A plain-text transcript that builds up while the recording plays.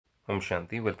Om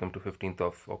Shanti, welcome to 15th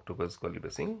of October's Goli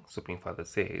Blessing. Supreme Father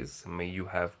says, may you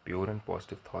have pure and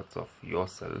positive thoughts of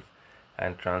yourself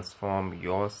and transform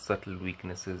your subtle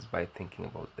weaknesses by thinking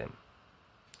about them.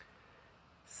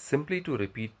 Simply to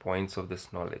repeat points of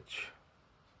this knowledge,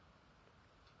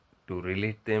 to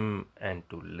relate them and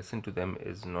to listen to them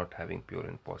is not having pure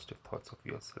and positive thoughts of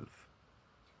yourself.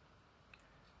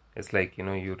 It's like,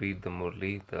 you read the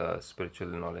Murli, the spiritual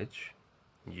knowledge,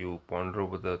 you ponder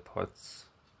over the thoughts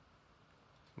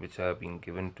which are being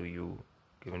given to you,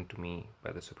 given to me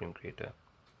by the Supreme Creator.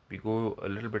 We go a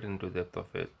little bit into depth of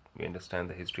it. We understand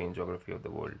the history and geography of the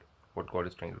world, what God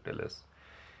is trying to tell us.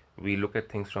 We look at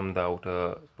things from the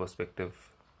outer perspective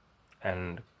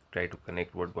and try to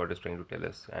connect what God is trying to tell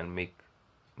us and make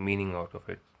meaning out of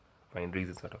it, find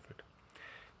reasons out of it.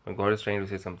 But God is trying to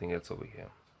say something else over here.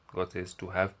 God says to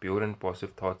have pure and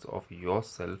positive thoughts of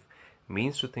yourself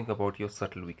means to think about your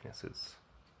subtle weaknesses.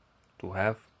 To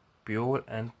have pure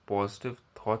and positive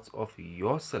thoughts of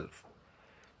yourself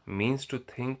means to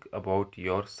think about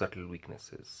your subtle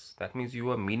weaknesses. That means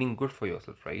you are meaning good for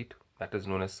yourself, right? That is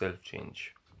known as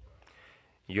self-change.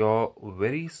 Your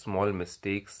very small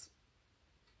mistakes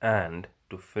and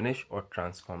to finish or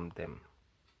transform them.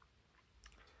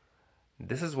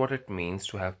 This is what it means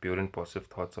to have pure and positive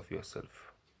thoughts of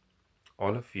yourself.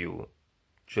 All of you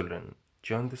children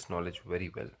churn this knowledge very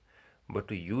well, but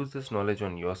to use this knowledge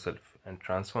on yourself and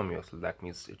transform yourself, that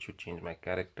means it should change my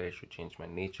character, it should change my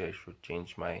nature, it should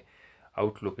change my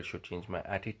outlook, it should change my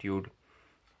attitude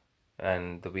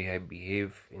and the way I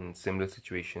behave in similar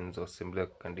situations or similar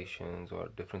conditions or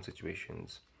different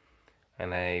situations,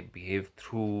 and I behave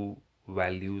through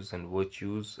values and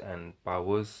virtues and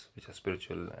powers which are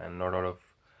spiritual and not out of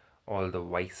all the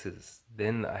vices.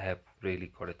 Then I have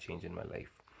really got a change in my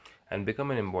life and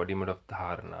become an embodiment of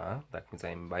dharana. That means I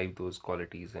imbibe those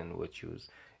qualities and virtues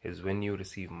is when you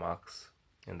receive marks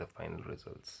in the final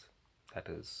results. That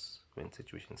is when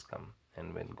situations come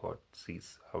and when God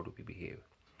sees how do we behave.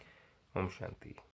 Om Shanti.